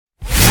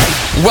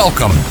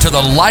Welcome to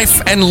the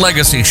Life and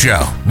Legacy Show,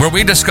 where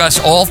we discuss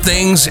all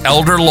things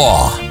elder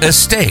law,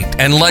 estate,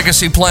 and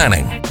legacy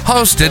planning.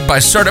 Hosted by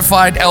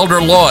certified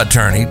elder law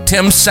attorney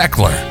Tim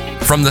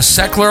Seckler from the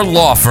Seckler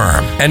Law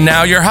Firm. And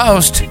now your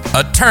host,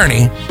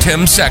 attorney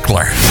Tim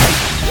Seckler.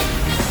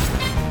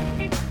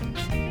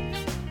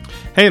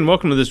 Hey, and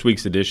welcome to this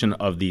week's edition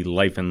of the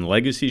Life and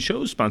Legacy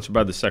Show, sponsored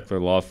by the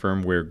Seckler Law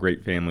Firm, where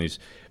great families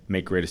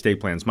make great estate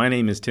plans. My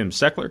name is Tim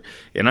Seckler,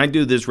 and I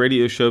do this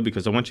radio show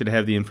because I want you to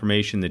have the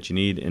information that you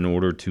need in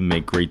order to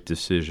make great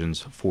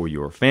decisions for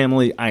your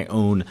family. I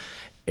own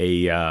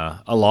a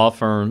law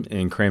firm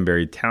in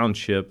Cranberry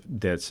Township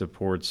that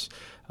supports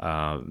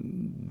the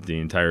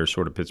entire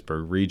sort of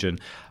Pittsburgh region.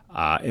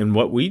 And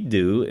what we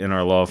do in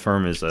our law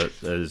firm is a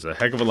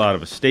heck of a lot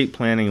of estate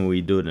planning, and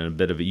we do it in a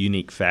bit of a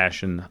unique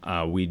fashion.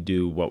 We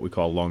do what we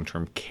call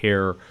long-term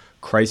care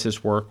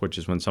crisis work, which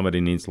is when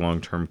somebody needs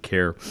long-term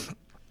care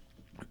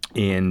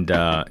and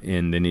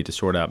they need to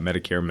sort out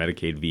Medicare,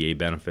 Medicaid, VA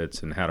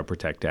benefits, and how to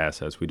protect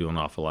assets. We do an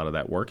awful lot of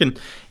that work, and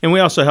we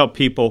also help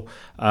people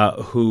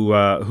who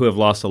have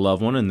lost a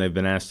loved one and they've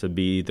been asked to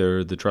be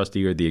either the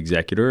trustee or the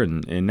executor,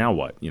 and now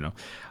what,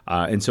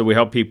 and so we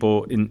help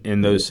people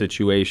in those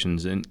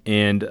situations, and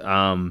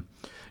I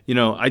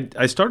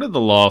started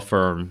the law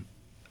firm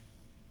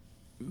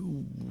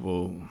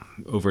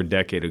over a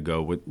decade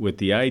ago with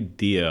the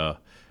idea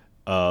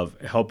of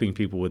helping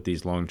people with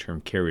these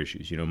long-term care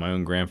issues. My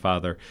own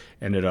grandfather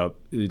ended up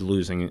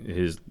losing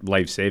his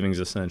life savings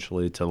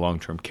essentially to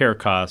long-term care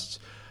costs.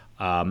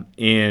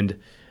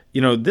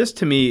 This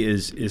to me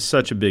is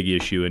such a big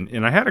issue.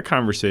 And I had a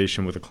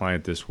conversation with a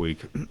client this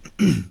week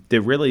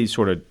that really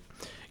sort of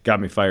got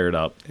me fired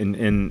up,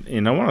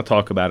 and I want to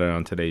talk about it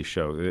on today's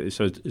show.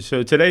 So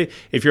today,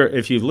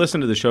 if you've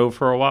listened to the show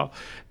for a while,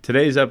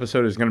 today's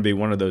episode is going to be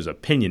one of those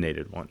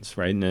opinionated ones,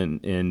 right?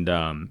 And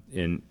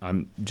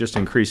I'm just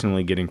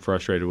increasingly getting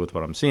frustrated with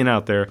what I'm seeing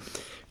out there,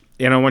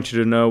 and I want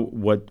you to know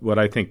what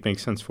I think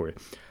makes sense for you.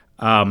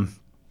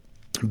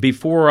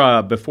 Before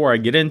I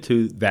get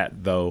into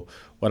that, though,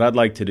 what I'd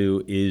like to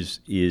do is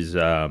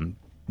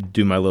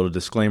do my little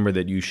disclaimer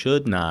that you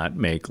should not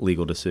make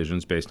legal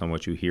decisions based on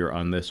what you hear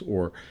on this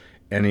or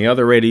any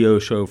other radio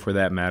show for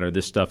that matter.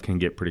 This stuff can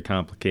get pretty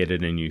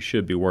complicated, and you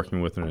should be working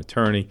with an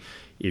attorney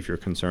if you're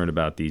concerned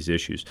about these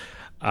issues.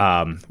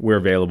 We're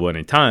available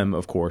anytime,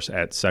 of course,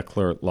 at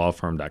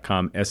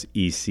secklerlawfirm.com,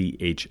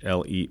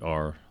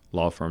 SECHLER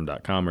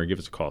lawfirm.com, or give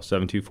us a call,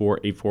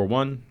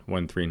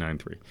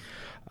 724-841-1393.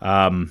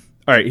 All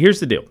right,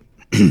 here's the deal.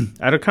 I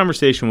had a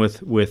conversation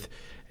with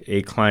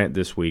a client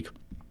this week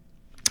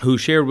who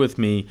shared with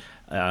me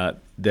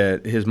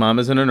that his mom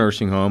is in a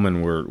nursing home,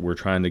 and we're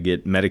trying to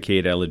get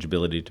Medicaid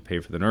eligibility to pay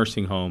for the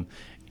nursing home,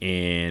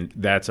 and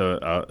that's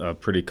a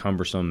pretty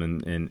cumbersome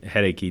and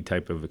headachy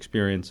type of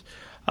experience.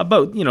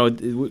 But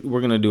we're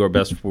going to do our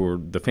best for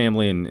the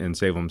family and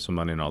save them some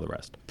money and all the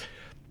rest.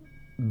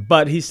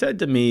 But he said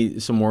to me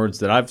some words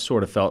that I've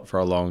sort of felt for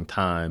a long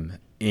time,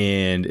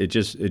 and it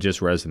just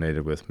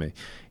resonated with me.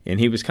 And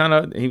he was kind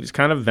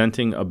of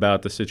venting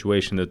about the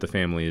situation that the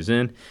family is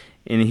in.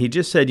 And he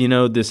just said,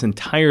 this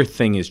entire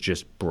thing is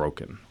just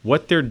broken.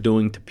 What they're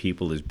doing to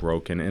people is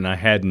broken, and I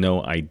had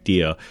no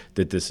idea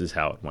that this is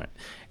how it went.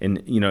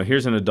 And,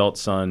 here's an adult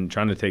son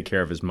trying to take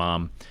care of his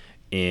mom,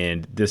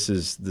 and this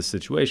is the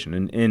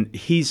situation. And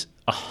he's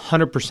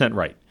 100%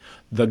 right.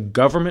 The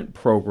government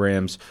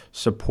programs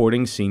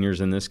supporting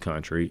seniors in this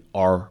country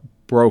are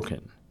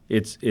broken.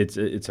 It's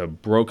a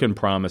broken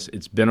promise.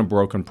 It's been a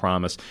broken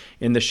promise.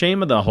 And the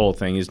shame of the whole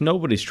thing is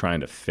nobody's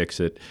trying to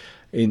fix it.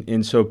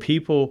 And so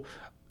people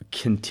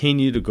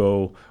continue to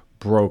go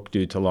broke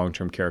due to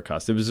long-term care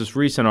costs. There was this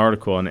recent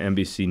article on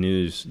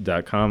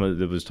NBCnews.com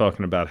that was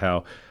talking about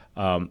how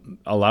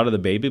a lot of the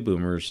baby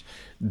boomers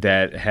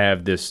that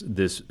have this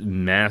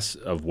mass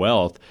of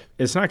wealth,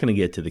 it's not going to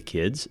get to the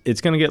kids.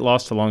 It's going to get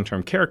lost to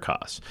long-term care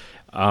costs.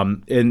 So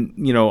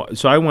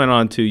I went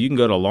on to, you can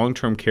go to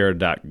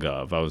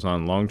longtermcare.gov. I was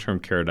on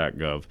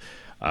longtermcare.gov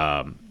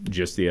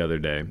just the other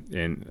day.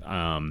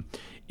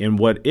 And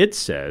what it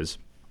says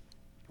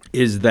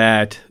is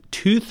that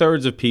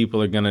 2/3 of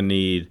people are going to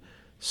need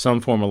some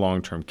form of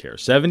long-term care.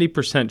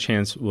 70%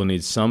 chance we'll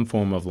need some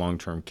form of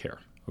long-term care.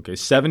 Okay,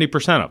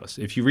 70% of us.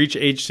 If you reach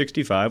age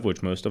 65,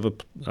 which most of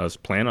us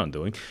plan on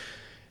doing,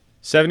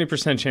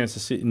 70%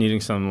 chance of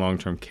needing some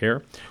long-term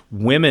care.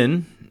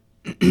 Women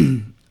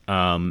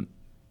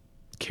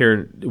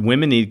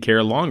women need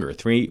care longer,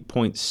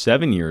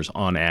 3.7 years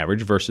on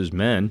average, versus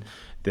men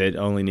that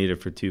only need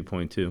it for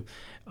 2.2.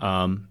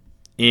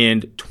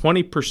 And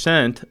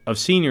 20% of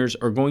seniors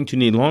are going to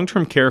need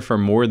long-term care for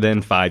more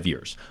than 5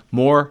 years.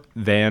 More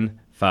than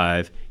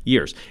 5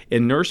 years.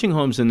 In nursing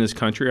homes in this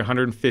country,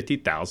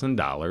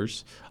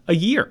 $150,000 a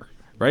year,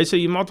 right? So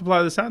you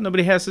multiply this out,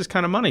 nobody has this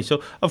kind of money.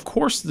 So, of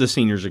course, the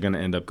seniors are going to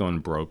end up going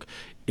broke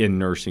in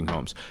nursing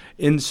homes.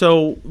 And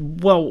so,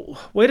 well,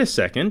 wait a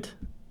second.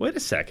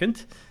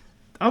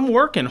 I'm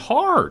working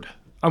hard.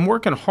 I'm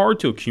working hard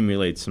to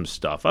accumulate some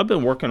stuff. I've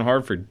been working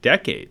hard for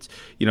decades,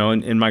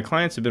 and my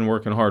clients have been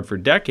working hard for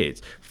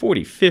decades,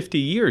 40, 50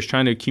 years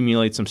trying to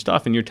accumulate some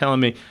stuff. And you're telling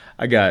me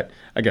I got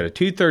a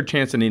 2/3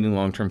 chance of needing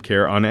long-term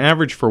care. On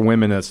average for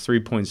women, that's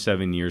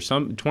 3.7 years.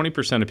 Some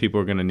 20% of people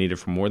are going to need it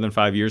for more than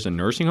 5 years. And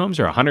nursing homes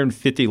are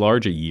 150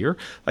 large a year.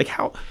 Like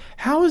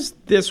how is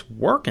this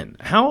working?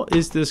 How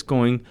is this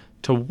going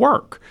to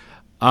work?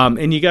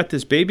 And you got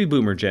this baby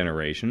boomer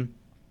generation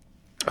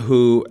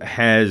who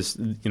has,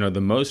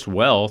 the most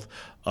wealth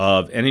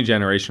of any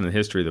generation in the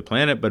history of the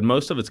planet, but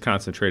most of it's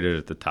concentrated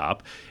at the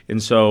top.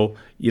 And so,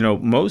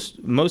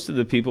 most of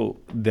the people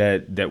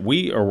that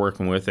we are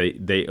working with,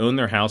 they own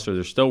their house, or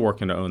they're still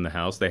working to own the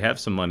house. They have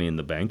some money in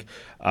the bank,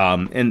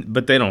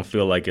 but they don't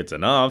feel like it's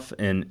enough.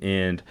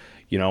 And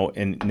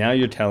now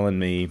you're telling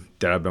me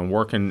that I've been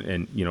working,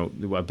 and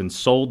I've been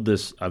sold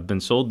this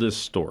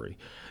story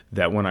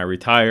that when I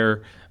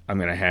retire, I'm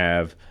going to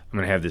have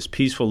this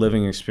peaceful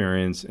living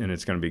experience, and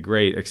it's going to be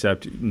great,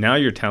 except now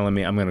you're telling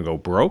me I'm going to go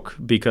broke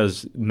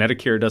because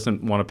Medicare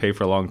doesn't want to pay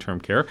for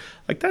long-term care.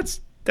 Like,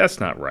 that's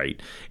not right.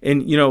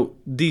 And,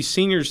 these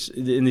seniors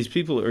and these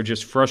people are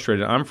just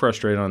frustrated. I'm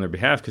frustrated on their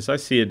behalf because I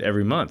see it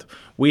every month.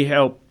 We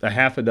help a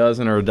half a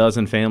dozen or a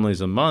dozen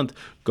families a month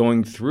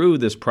going through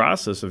this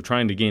process of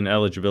trying to gain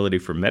eligibility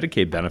for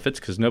Medicaid benefits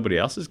because nobody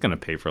else is going to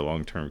pay for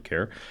long-term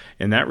care.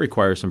 And that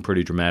requires some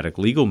pretty dramatic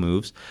legal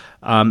moves.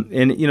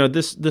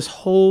 This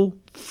whole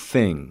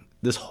thing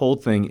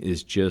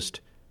is just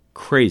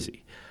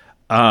crazy.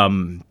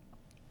 I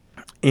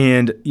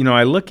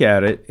look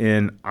at it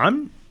and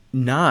I'm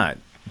not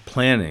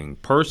planning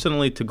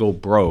personally to go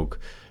broke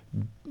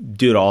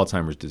due to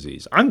Alzheimer's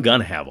disease. I'm going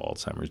to have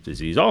Alzheimer's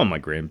disease. All of my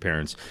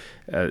grandparents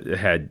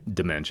had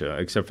dementia,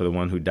 except for the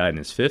one who died in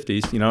his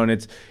 50s,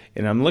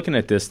 and I'm looking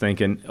at this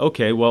thinking,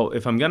 okay, well,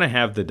 if I'm going to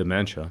have the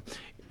dementia,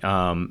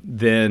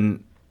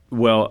 then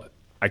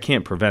I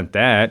can't prevent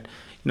that.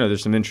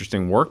 There's some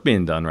interesting work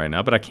being done right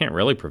now, but I can't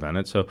really prevent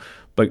it. So,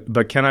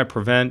 but can I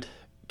prevent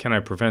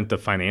the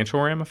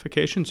financial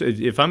ramifications?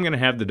 If I'm going to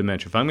have the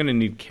dementia, if I'm going to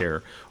need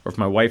care, or if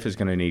my wife is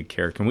going to need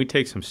care, can we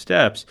take some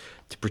steps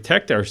to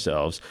protect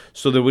ourselves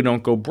so that we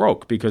don't go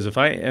broke? Because if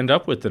I end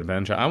up with the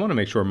dementia, I want to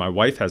make sure my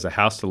wife has a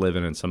house to live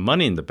in and some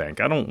money in the bank.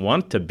 I don't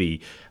want to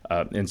be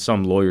in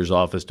some lawyer's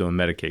office doing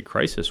Medicaid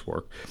crisis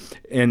work.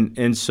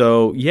 And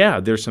so, yeah,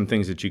 there's some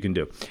things that you can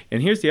do.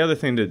 And here's the other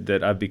thing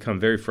that I've become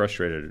very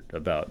frustrated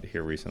about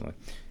here recently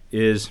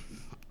is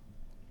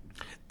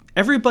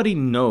everybody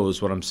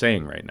knows what I'm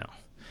saying right now.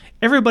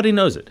 Everybody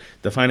knows it.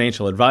 The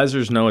financial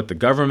advisors know it. The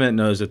government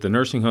knows it. The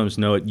nursing homes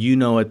know it. You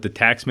know it. The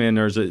taxman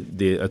knows it.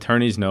 The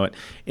attorneys know it.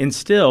 And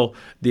still,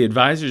 the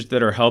advisors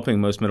that are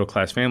helping most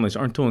middle-class families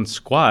aren't doing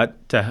squat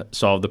to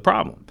solve the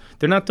problem.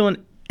 They're not doing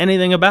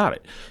anything about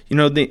it.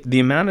 The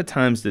amount of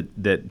times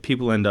that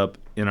people end up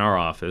in our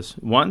office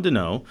wanting to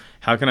know,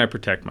 how can I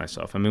protect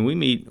myself? I mean, we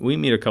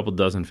meet a couple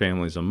dozen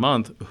families a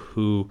month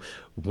who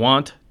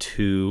want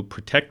to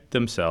protect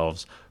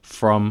themselves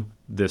from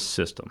this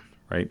system,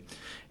 right?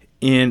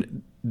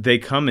 And they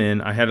come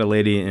in. I had a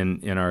lady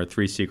in our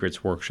 3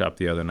 Secrets workshop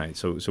the other night.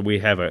 So we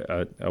have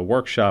a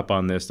workshop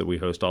on this that we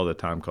host all the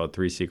time called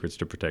 3 Secrets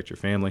to Protect Your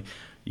Family.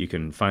 You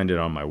can find it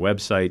on my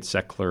website,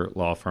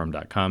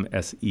 sechlerlawfirm.com,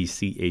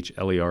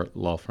 SECHLER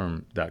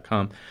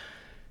lawfirm.com.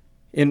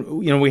 And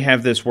we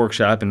have this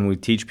workshop, and we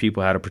teach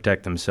people how to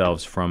protect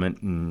themselves from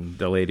it. And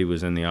the lady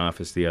was in the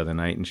office the other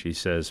night, and she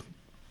says,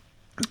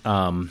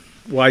 well,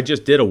 I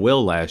just did a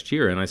will last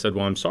year. And I said,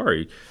 well, I'm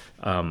sorry.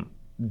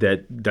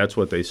 That's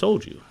what they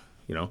sold you,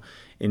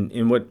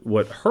 And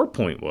what her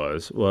point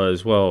was,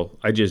 well,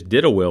 I just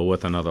did a will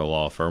with another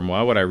law firm.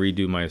 Why would I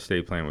redo my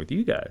estate plan with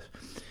you guys?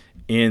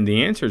 And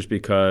the answer is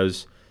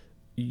because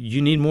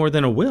you need more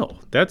than a will.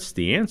 That's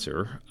the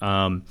answer.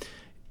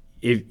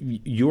 If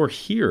you're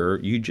here,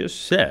 you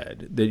just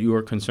said that you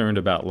are concerned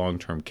about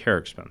long-term care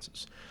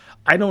expenses.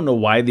 I don't know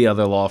why the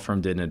other law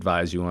firm didn't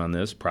advise you on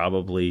this.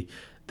 Probably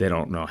they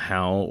don't know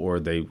how, or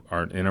they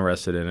aren't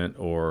interested in it,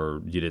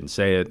 or you didn't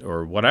say it,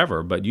 or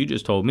whatever. But you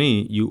just told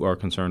me you are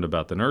concerned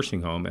about the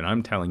nursing home, and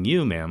I'm telling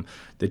you, ma'am,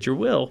 that your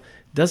will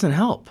doesn't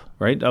help,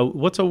 right?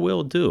 What's a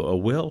will do? A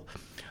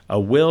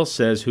will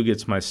says who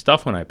gets my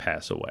stuff when I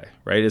pass away,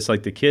 right? It's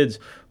like the kids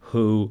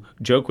who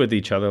joke with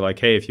each other like,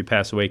 hey, if you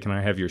pass away, can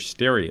I have your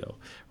stereo,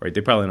 right? They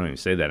probably don't even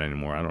say that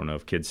anymore. I don't know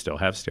if kids still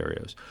have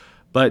stereos.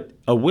 But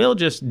a will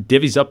just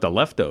divvies up the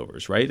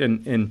leftovers, right?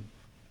 And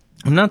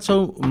I'm not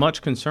so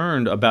much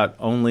concerned about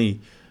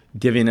only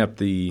divvying up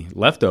the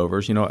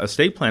leftovers.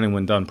 Estate planning,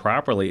 when done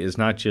properly, is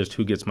not just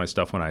who gets my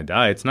stuff when I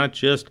die. It's not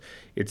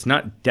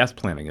death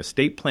planning.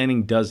 Estate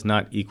planning does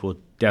not equal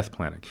death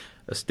planning.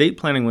 Estate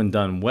planning, when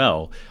done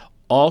well,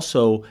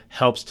 also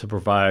helps to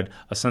provide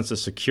a sense of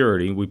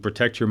security. We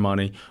protect your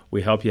money.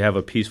 We help you have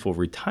a peaceful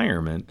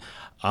retirement,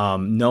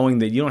 knowing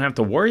that you don't have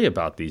to worry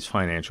about these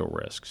financial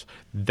risks.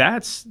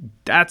 That's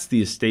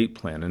the estate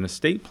plan. An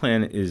estate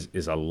plan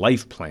is a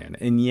life plan.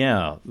 And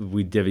yeah,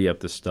 we divvy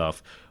up the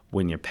stuff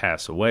when you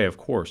pass away, of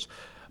course.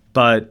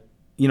 But,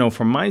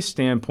 from my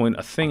standpoint,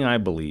 a thing I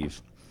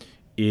believe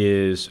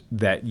is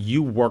that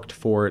you worked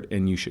for it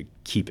and you should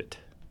keep it.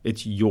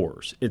 It's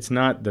yours. It's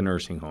not the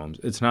nursing homes.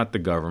 It's not the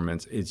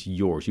government's. It's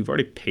yours. You've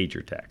already paid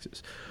your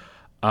taxes.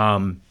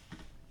 And,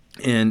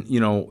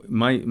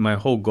 my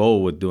whole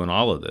goal with doing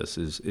all of this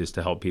is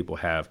to help people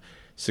have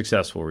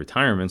successful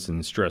retirements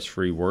and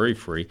stress-free,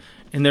 worry-free.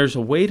 And there's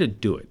a way to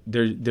do it.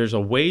 There's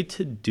a way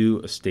to do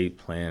estate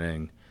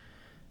planning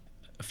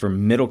for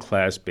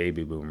middle-class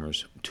baby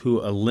boomers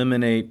to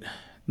eliminate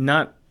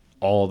not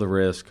all the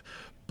risk,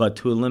 but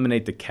to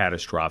eliminate the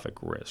catastrophic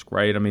risk,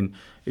 right? I mean,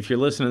 if you're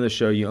listening to the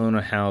show, you own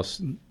a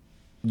house,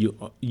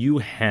 you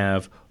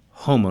have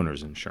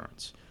homeowners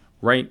insurance,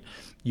 right?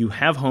 You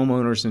have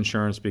homeowners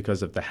insurance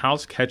because if the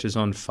house catches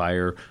on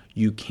fire,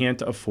 you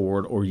can't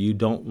afford or you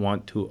don't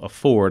want to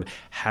afford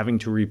having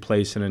to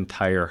replace an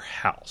entire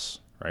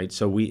house, right?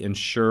 So we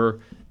insure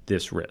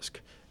this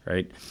risk,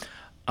 right?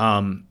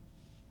 And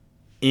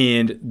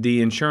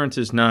the insurance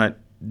is not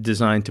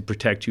designed to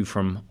protect you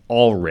from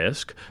all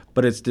risk,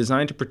 but it's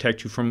designed to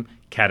protect you from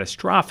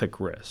catastrophic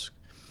risk.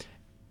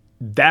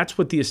 That's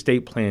what the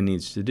estate plan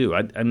needs to do.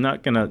 I'm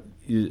not going to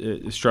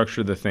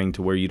structure the thing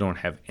to where you don't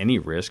have any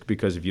risk,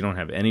 because if you don't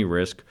have any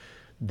risk,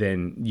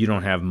 then you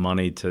don't have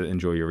money to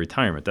enjoy your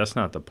retirement. That's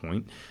not the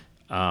point.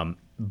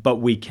 But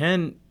we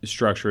can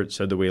structure it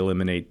so that we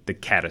eliminate the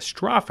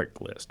catastrophic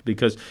list,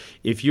 because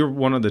if you're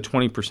one of the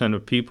 20%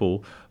 of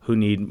people who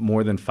need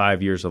more than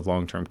 5 years of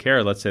long-term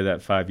care, let's say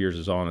that 5 years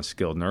is all in a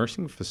skilled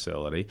nursing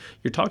facility,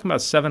 you're talking about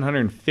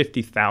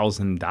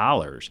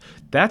 $750,000.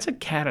 That's a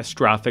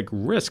catastrophic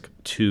risk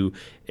to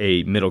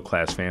a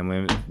middle-class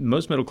family.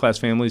 Most middle-class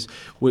families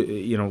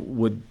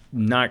would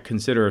not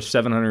consider a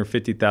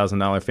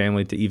 $750,000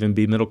 family to even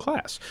be middle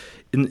class.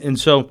 And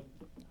so,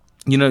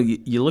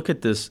 you look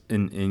at this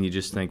and you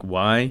just think,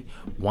 why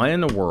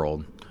in the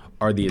world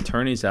are the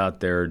attorneys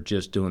out there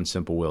just doing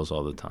simple wills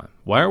all the time?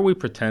 Why are we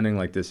pretending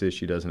like this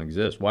issue doesn't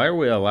exist? Why are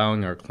we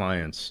allowing our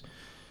clients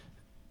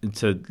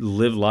to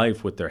live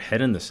life with their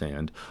head in the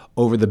sand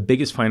over the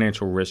biggest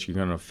financial risk you're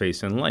going to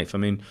face in life? I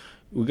mean,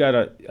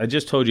 I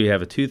just told you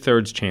have a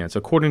 2/3 chance,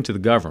 according to the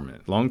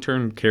government,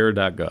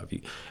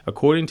 longtermcare.gov.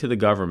 According to the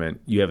government,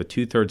 you have a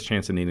 2/3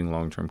 chance of needing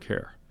long-term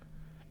care,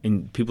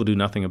 and people do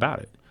nothing about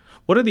it.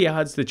 What are the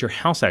odds that your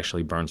house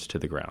actually burns to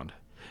the ground?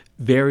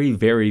 Very,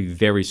 very,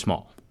 very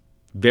small.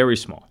 Very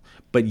small.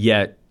 But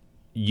yet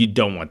you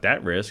don't want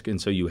that risk, and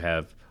so you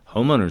have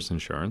homeowners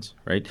insurance,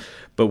 right?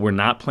 But we're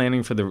not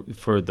planning for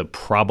the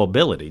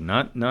probability,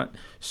 not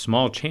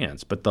small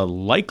chance, but the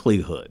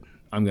likelihood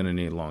I'm going to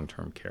need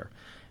long-term care.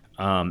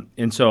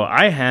 And so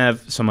I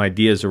have some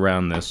ideas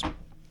around this,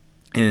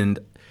 and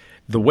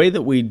the way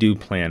that we do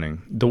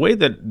planning, the way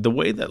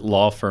that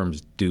law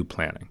firms do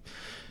planning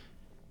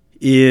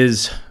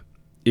is,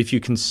 if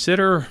you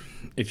consider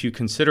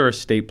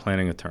estate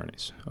planning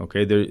attorneys,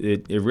 okay,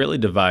 it really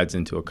divides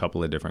into a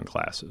couple of different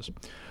classes.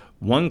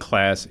 One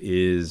class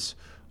is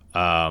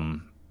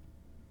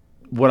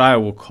what I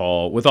will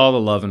call, with all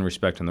the love and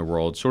respect in the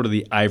world, sort of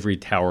the ivory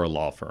tower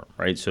law firm,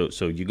 right? So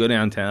you go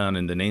downtown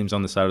and the name's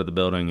on the side of the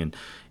building,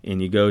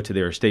 and you go to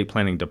their estate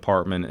planning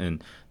department,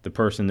 and the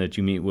person that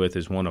you meet with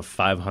is one of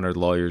 500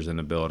 lawyers in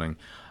the building.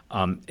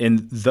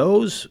 And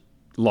those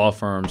law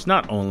firms,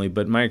 not only,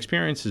 but my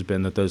experience has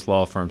been that those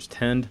law firms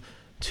tend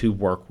to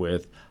work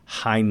with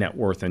high net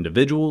worth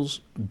individuals,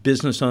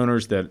 business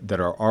owners that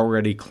are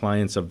already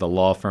clients of the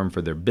law firm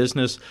for their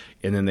business,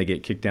 and then they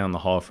get kicked down the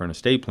hall for an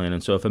estate plan.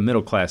 And so if a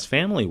middle class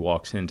family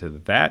walks into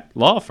that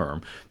law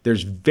firm,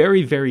 there's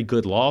very, very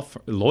good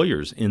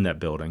lawyers in that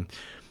building,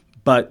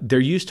 but they're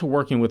used to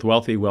working with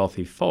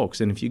wealthy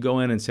folks. And if you go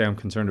in and say, I'm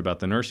concerned about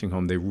the nursing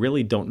home, they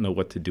really don't know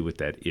what to do with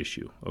that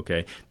issue,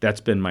 okay?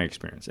 That's been my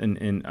experience.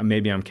 And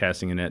maybe I'm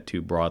casting a net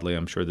too broadly.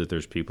 I'm sure that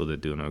there's people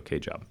that do an okay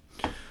job.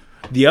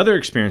 The other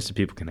experience that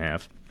people can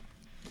have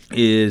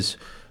is,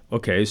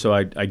 okay, so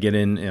I get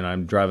in and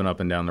I'm driving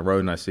up and down the road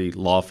and I see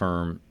law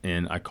firm,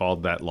 and I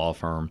called that law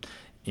firm,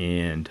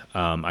 and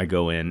I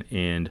go in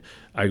and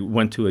I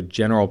went to a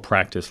general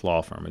practice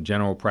law firm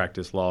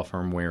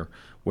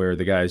where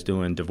the guy's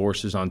doing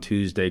divorces on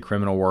Tuesday,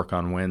 criminal work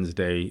on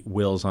Wednesday,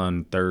 wills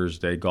on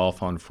Thursday,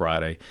 golf on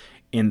Friday.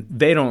 And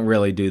they don't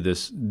really do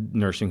this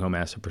nursing home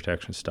asset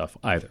protection stuff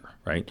either,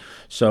 right?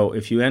 So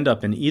if you end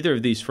up in either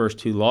of these first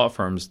two law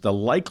firms, the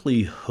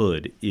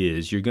likelihood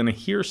is you're going to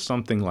hear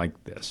something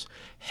like this.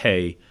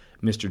 Hey,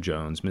 Mr.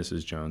 Jones,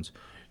 Mrs. Jones,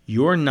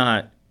 you're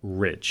not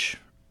rich.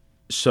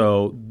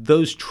 So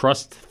those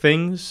trust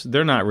things,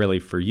 they're not really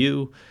for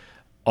you.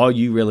 All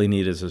you really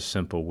need is a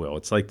simple will.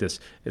 It's like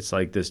this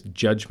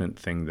judgment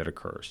thing that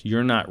occurs.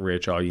 You're not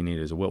rich. All you need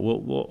is a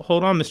will. Well,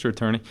 hold on, Mr.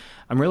 Attorney.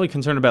 I'm really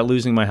concerned about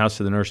losing my house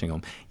to the nursing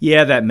home.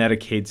 Yeah, that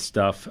Medicaid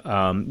stuff.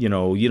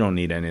 You don't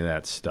need any of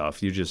that stuff.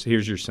 Here's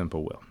your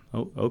simple will.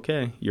 Oh,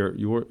 okay.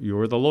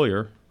 You're the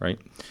lawyer, right?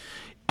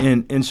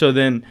 And so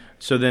then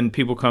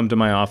people come to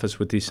my office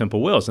with these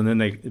simple wills, and then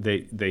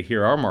they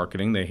hear our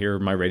marketing, they hear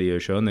my radio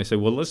show, and they say,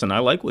 well, listen, I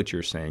like what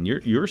you're saying.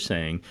 You're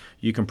saying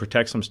you can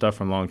protect some stuff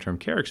from long-term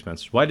care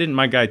expenses. Why didn't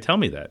my guy tell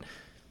me that?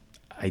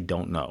 I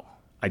don't know.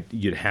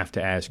 You'd have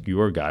to ask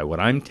your guy. What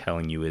I'm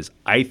telling you is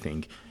I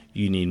think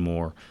you need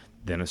more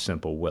than a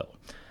simple will.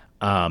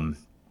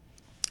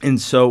 And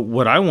so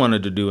what I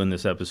wanted to do in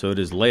this episode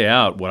is lay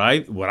out what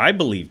I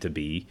believe to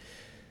be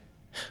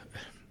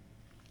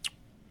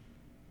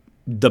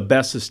the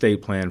best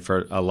estate plan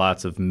for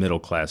lots of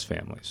middle-class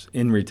families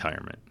in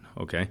retirement,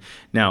 okay?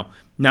 Now,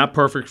 not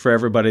perfect for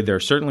everybody. There are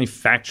certainly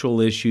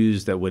factual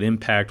issues that would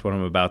impact what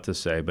I'm about to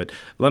say, but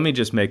let me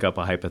just make up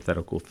a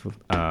hypothetical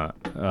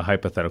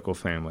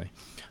family.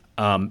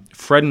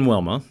 Fred and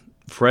Wilma.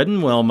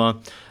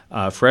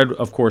 Fred,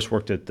 of course,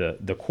 worked at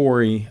the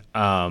quarry.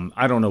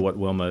 I don't know what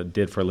Wilma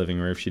did for a living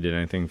or if she did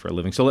anything for a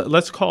living. So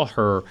let's call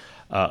her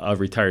a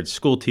retired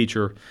school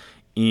teacher.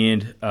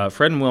 And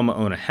Fred and Wilma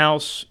own a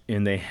house,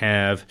 and they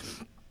have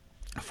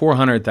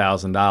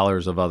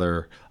 $400,000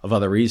 of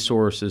other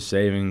resources,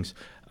 savings,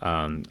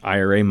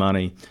 IRA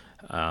money,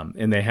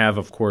 and they have,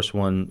 of course,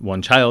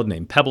 one child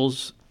named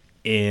Pebbles.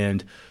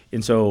 And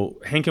so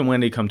Hank and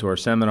Wendy come to our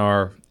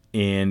seminar,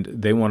 and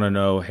they want to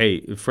know,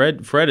 hey,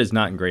 Fred is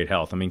not in great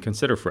health. I mean,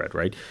 consider Fred,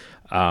 right?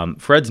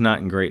 Fred's not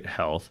in great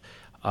health.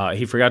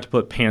 He forgot to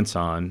put pants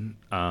on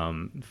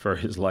for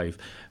his life.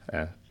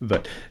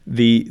 But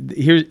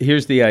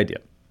here's the idea.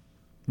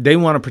 They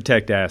want to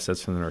protect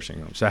assets from the nursing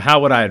home. So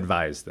how would I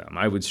advise them?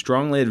 I would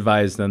strongly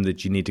advise them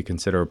that you need to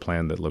consider a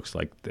plan that looks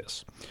like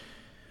this.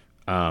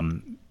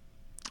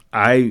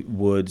 I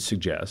would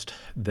suggest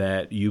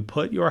that you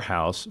put your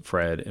house,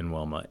 Fred and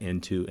Wilma,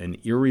 into an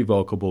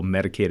irrevocable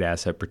Medicaid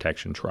asset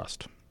protection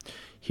trust.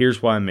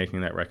 Here's why I'm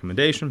making that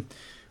recommendation.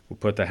 We'll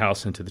put the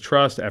house into the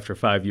trust. After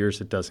 5 years,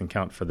 it doesn't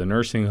count for the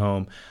nursing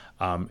home,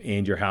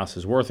 and your house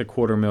is worth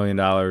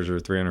 $250,000 or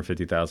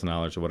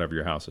 $350,000 or whatever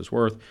your house is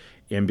worth.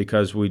 And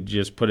because we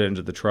just put it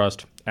into the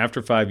trust,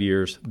 after 5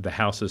 years, the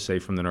house is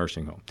safe from the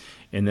nursing home.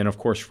 And then, of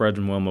course, Fred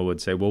and Wilma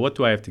would say, well, what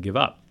do I have to give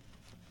up?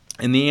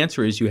 And the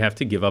answer is you have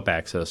to give up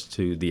access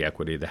to the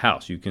equity of the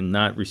house. You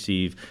cannot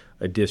receive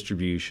a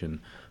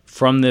distribution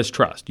from this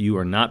trust. You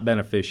are not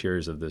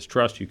beneficiaries of this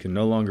trust. You can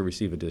no longer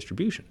receive a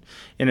distribution.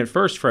 And at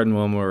first, Fred and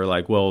Wilma were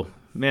like, well,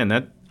 man,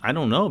 I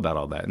don't know about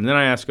all that. And then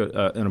I asked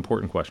an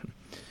important question.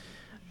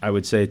 I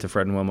would say to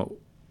Fred and Wilma,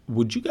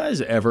 would you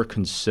guys ever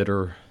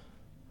consider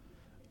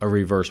a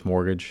reverse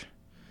mortgage?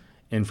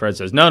 And Fred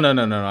says, no,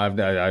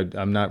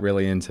 I'm not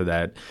really into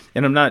that.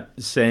 And I'm not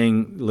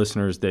saying,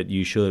 listeners, that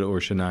you should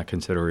or should not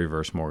consider a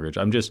reverse mortgage.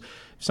 I'm just,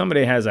 if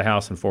somebody has a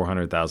house and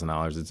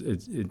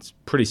 $400,000, it's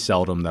pretty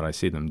seldom that I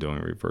see them doing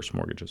reverse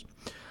mortgages.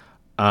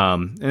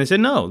 And they said,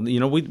 no,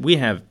 we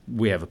have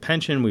a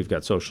pension, we've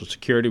got Social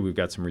Security, we've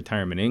got some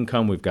retirement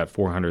income, we've got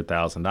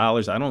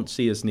 $400,000. I don't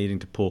see us needing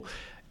to pull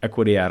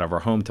equity out of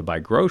our home to buy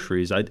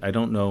groceries. I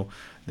don't know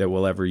that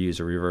we'll ever use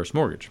a reverse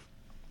mortgage.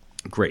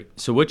 Great.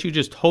 So what you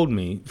just told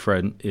me,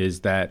 Fred, is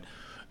that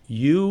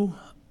you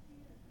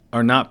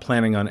are not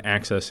planning on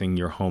accessing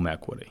your home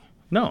equity.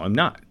 No, I'm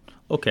not.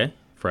 Okay,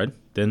 Fred,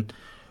 then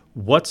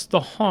what's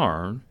the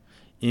harm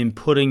in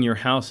putting your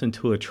house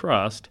into a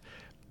trust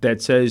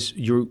that says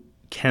you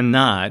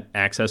cannot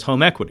access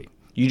home equity?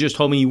 You just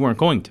told me you weren't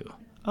going to.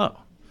 Oh,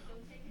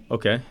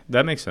 okay,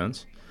 that makes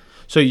sense.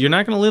 So you're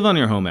not going to live on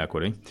your home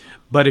equity,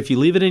 but if you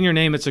leave it in your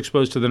name, it's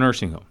exposed to the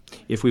nursing home.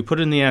 If we put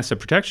it in the asset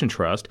protection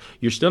trust,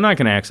 you're still not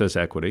going to access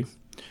equity,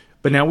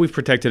 but now we've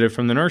protected it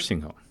from the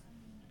nursing home.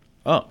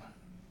 Oh,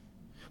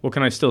 well,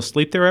 can I still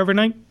sleep there every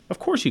night? Of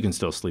course you can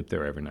still sleep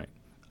there every night.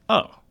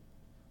 Oh,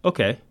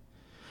 okay.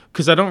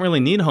 Because I don't really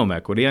need home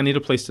equity. I need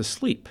a place to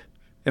sleep,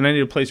 and I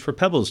need a place for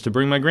Pebbles to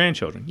bring my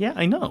grandchildren. Yeah,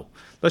 I know.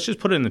 Let's just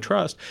put it in the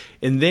trust,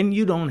 and then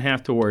you don't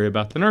have to worry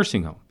about the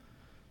nursing home.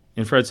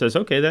 And Fred says,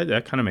 okay,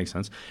 that kind of makes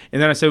sense.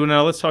 And then I said, well,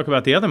 now let's talk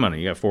about the other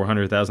money. You got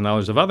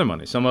 $400,000 of other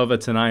money. Some of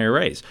it's in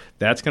IRAs.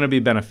 That's going to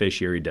be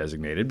beneficiary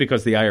designated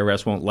because the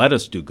IRS won't let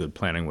us do good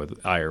planning with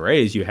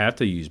IRAs. You have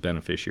to use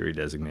beneficiary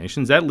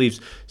designations. That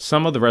leaves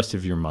some of the rest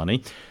of your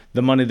money,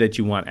 the money that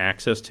you want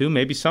access to.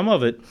 Maybe some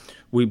of it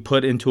we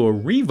put into a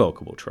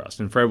revocable trust.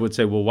 And Fred would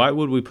say, well, why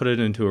would we put it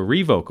into a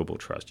revocable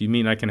trust? You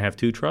mean I can have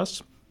two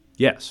trusts?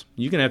 Yes,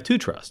 you can have two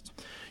trusts.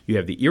 You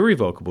have the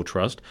irrevocable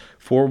trust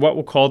for what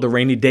we'll call the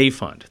rainy day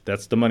fund.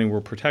 That's the money we're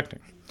protecting.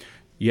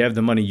 You have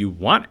the money you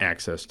want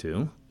access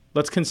to.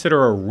 Let's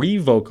consider a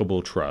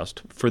revocable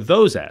trust for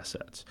those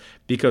assets.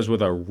 Because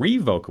with a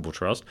revocable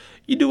trust,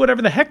 you do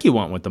whatever the heck you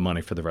want with the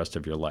money for the rest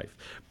of your life.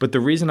 But the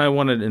reason I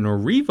want it in a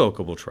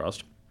revocable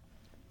trust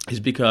is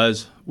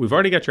because we've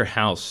already got your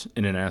house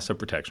in an asset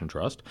protection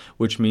trust,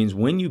 which means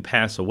when you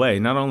pass away,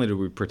 not only do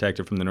we protect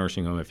it from the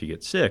nursing home if you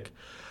get sick,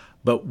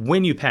 but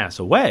when you pass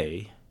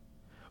away,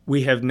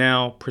 we have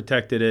now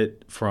protected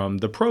it from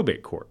the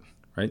probate court,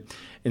 right?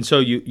 And so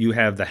you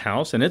have the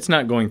house, and it's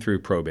not going through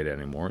probate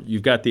anymore.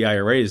 You've got the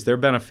IRAs. They're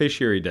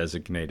beneficiary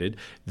designated.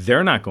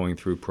 They're not going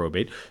through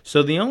probate.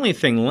 So the only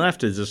thing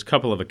left is this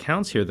couple of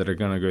accounts here that are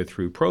going to go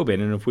through probate.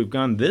 And if we've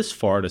gone this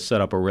far to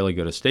set up a really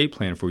good estate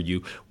plan for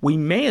you, we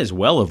may as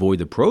well avoid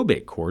the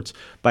probate courts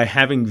by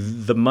having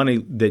the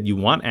money that you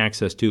want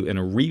access to in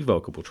a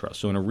revocable trust.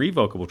 So in a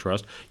revocable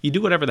trust, you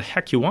do whatever the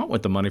heck you want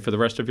with the money for the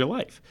rest of your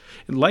life.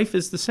 And life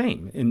is the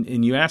same.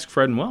 And you ask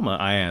Fred and Wilma,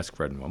 I ask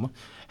Fred and Wilma,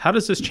 how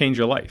does this change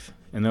your life?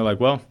 And they're like,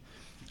 well,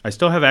 I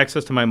still have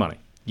access to my money.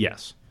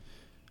 Yes.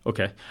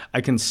 Okay.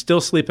 I can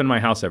still sleep in my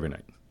house every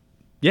night.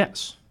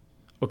 Yes.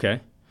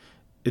 Okay.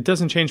 It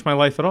doesn't change my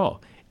life at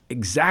all.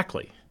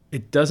 Exactly.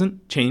 It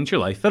doesn't change your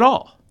life at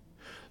all.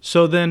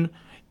 So then,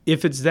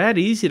 if it's that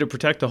easy to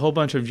protect a whole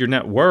bunch of your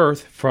net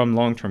worth from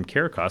long-term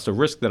care costs, a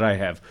risk that I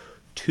have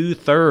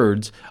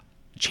 2/3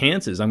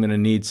 chances I'm going to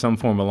need some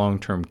form of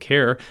long-term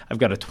care, I've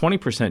got a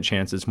 20%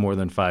 chance it's more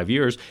than 5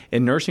 years,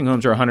 and nursing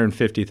homes are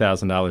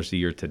 $150,000 a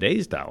year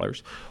today's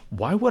dollars,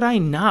 why would I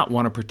not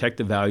want to protect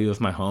the value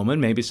of my home and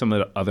maybe some of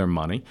the other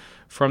money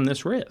from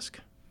this risk?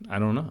 I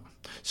don't know.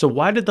 So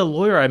why did the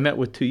lawyer I met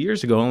with 2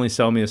 years ago only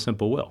sell me a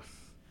simple will?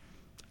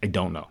 I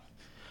don't know.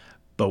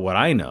 But what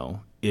I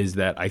know is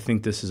that I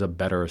think this is a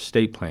better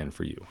estate plan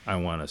for you. I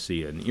want to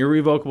see an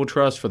irrevocable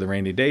trust for the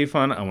rainy day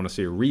fund. I want to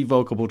see a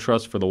revocable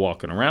trust for the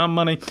walking around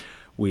money.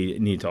 We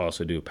need to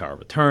also do power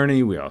of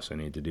attorney. We also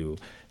need to do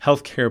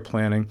health care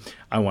planning.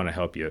 I want to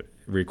help you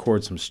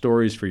record some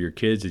stories for your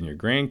kids and your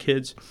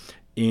grandkids.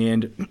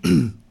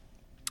 And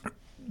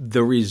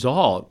the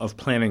result of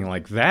planning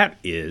like that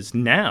is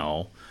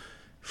now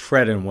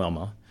Fred and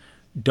Wilma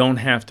don't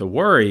have to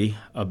worry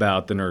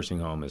about the nursing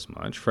home as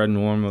much. Fred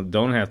and Wilma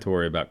don't have to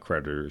worry about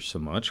creditors so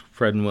much.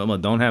 Fred and Wilma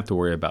don't have to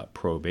worry about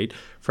probate.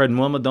 Fred and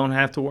Wilma don't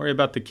have to worry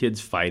about the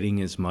kids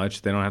fighting as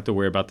much. They don't have to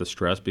worry about the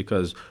stress,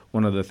 because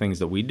one of the things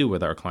that we do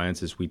with our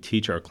clients is we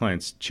teach our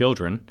clients'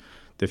 children,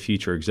 the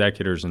future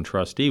executors and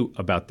trustee,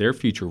 about their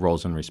future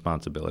roles and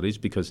responsibilities.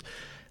 Because,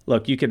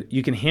 look, you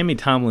can hand me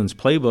Tomlin's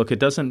playbook. It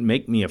doesn't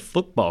make me a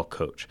football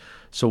coach.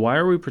 So why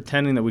are we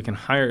pretending that we can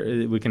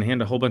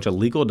hand a whole bunch of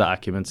legal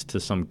documents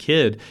to some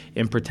kid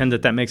and pretend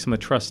that makes him a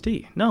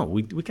trustee? No,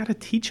 we got to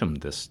teach them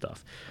this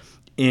stuff.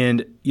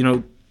 And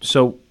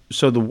so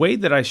the way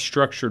that I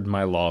structured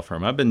my law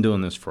firm, I've been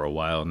doing this for a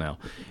while now,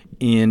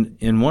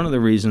 and one of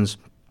the reasons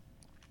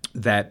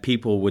that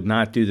people would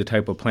not do the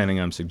type of planning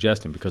I'm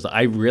suggesting, because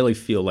I really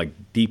feel like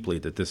deeply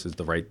that this is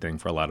the right thing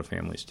for a lot of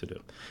families to do.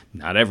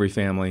 Not every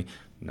family,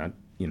 not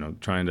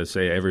trying to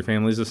say every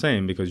family is the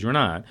same, because you're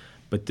not.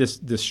 But this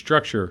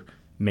structure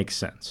makes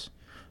sense.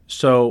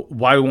 So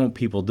why won't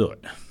people do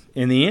it?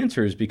 And the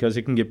answer is because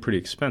it can get pretty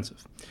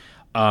expensive.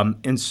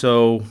 And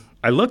so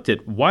I looked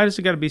at, why does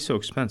it got to be so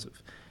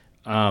expensive?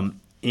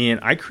 And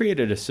I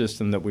created a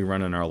system that we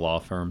run in our law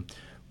firm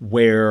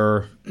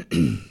where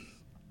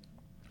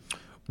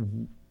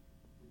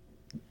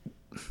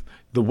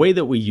the way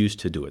that we used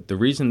to do it, the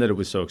reason that it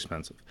was so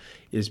expensive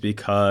is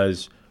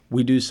because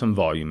we do some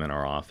volume in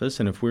our office,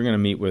 and if we're going to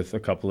meet with a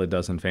couple of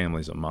dozen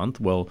families a month,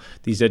 well,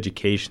 these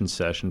education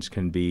sessions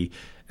can be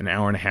an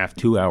hour and a half,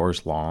 2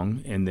 hours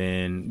long, and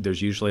then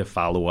there's usually a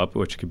follow-up,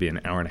 which could be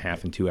an hour and a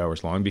half and 2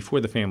 hours long before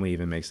the family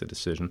even makes a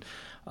decision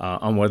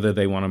on whether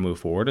they want to move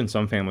forward. And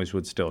some families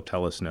would still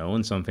tell us no,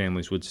 and some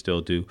families would still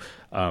do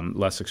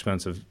less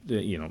expensive,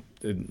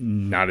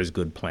 not as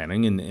good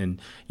planning,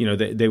 and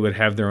they would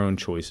have their own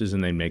choices,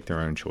 and they'd make their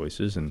own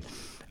choices.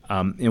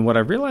 And what I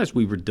realized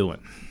we were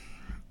doing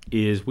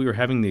is we were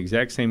having the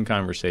exact same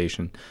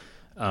conversation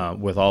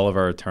with all of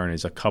our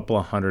attorneys, a couple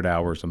of 100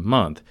 hours a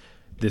month.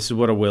 This is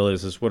what a will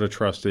is. This is what a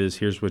trust is.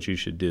 Here's what you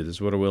should do. This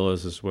is what a will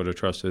is. This is what a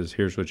trust is.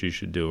 Here's what you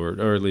should do,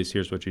 or at least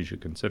here's what you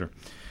should consider.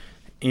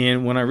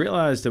 And when I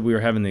realized that we were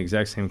having the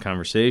exact same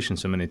conversation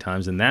so many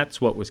times, and that's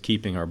what was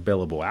keeping our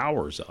billable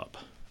hours up,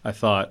 I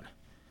thought,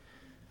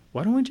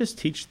 why don't we just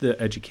teach the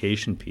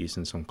education piece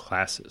in some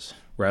classes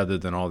rather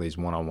than all these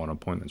one-on-one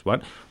appointments?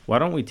 Why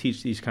don't we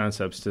teach these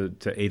concepts to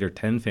 8 or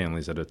 10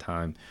 families at a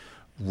time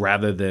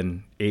rather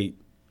than 8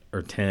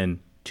 or 10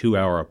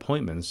 2-hour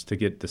appointments to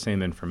get the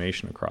same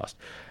information across?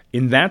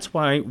 And that's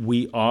why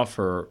we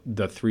offer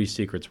the 3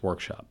 Secrets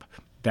workshop.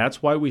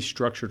 That's why we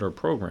structured our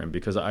program,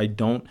 because I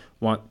don't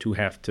want to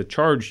have to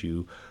charge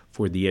you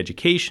for the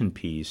education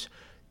piece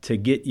to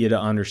get you to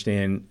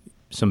understand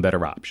some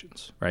better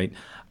options, right?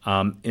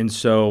 And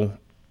so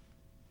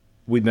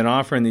we've been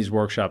offering these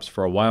workshops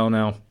for a while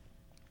now.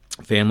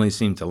 Families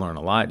seem to learn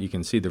a lot. You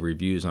can see the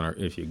reviews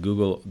if you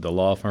Google the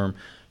law firm,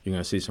 you're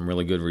going to see some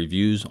really good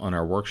reviews on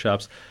our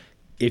workshops.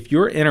 If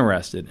you're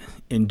interested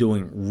in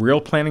doing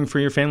real planning for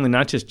your family,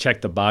 not just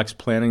check the box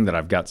planning that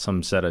I've got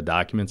some set of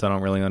documents I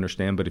don't really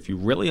understand, but if you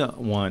really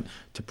want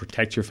to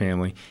protect your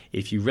family,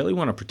 if you really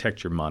want to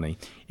protect your money,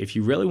 if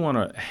you really want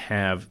to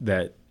have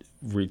that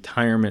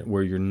retirement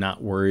where you're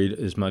not worried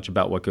as much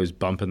about what goes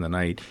bump in the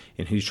night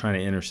and who's trying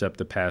to intercept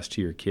the past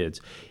to your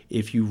kids,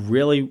 if you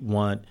really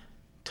want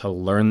to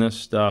learn this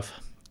stuff,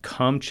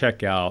 come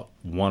check out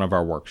one of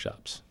our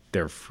workshops.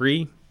 They're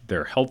free.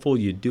 They're helpful.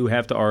 You do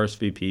have to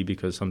RSVP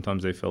because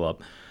sometimes they fill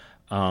up.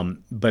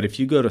 But if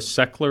you go to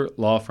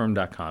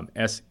sechlerlawfirm.com,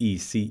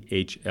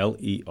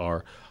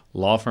 SECHLER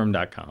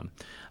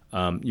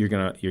lawfirm.com, you're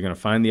gonna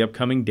find the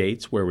upcoming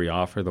dates where we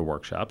offer the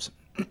workshops.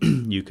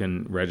 You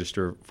can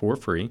register for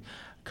free.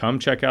 Come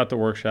check out the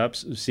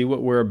workshops, see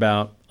what we're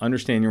about,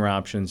 understand your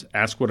options,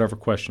 ask whatever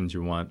questions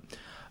you want.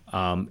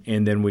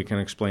 And then we can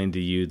explain to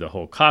you the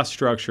whole cost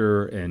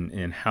structure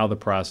and how the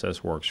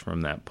process works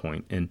from that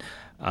point. And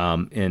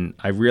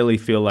I really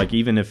feel like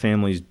even if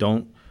families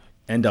don't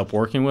end up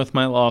working with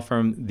my law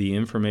firm, the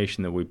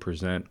information that we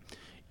present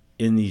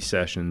in these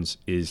sessions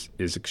is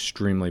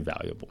extremely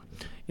valuable.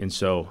 And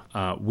so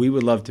we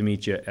would love to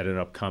meet you at an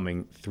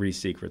upcoming 3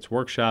 Secrets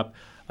workshop.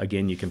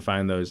 Again, you can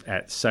find those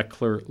at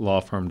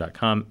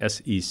sechlerlawfirm.com,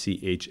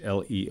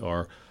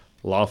 SECHLER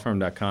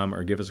lawfirm.com,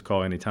 or give us a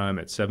call anytime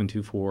at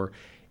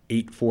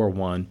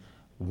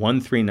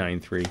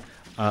 724-841-1393.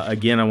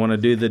 Again, I want to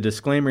do the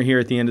disclaimer here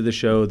at the end of the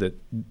show that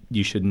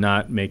you should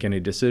not make any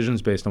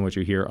decisions based on what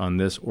you hear on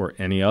this or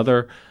any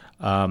other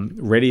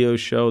radio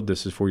show.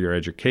 This is for your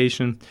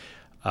education.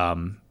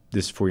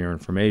 This is for your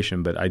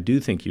information, but I do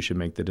think you should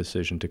make the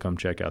decision to come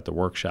check out the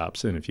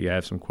workshops. And if you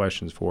have some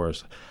questions for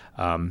us,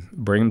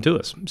 bring them to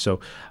us. So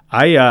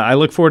I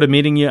look forward to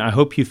meeting you. I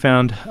hope you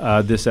found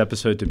this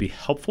episode to be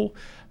helpful.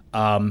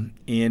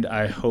 And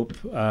I hope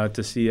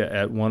to see you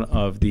at one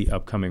of the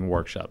upcoming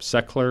workshops,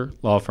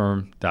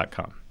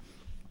 sechlerlawfirm.com.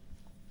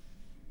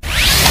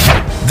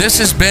 This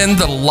has been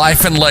the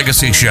Life and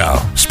Legacy Show,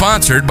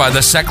 sponsored by the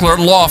Sechler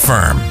Law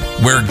Firm,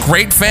 where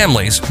great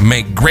families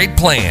make great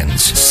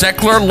plans.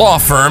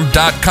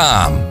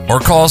 SechlerLawFirm.com or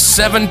call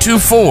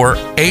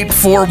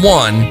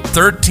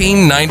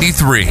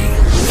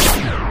 724-841-1393.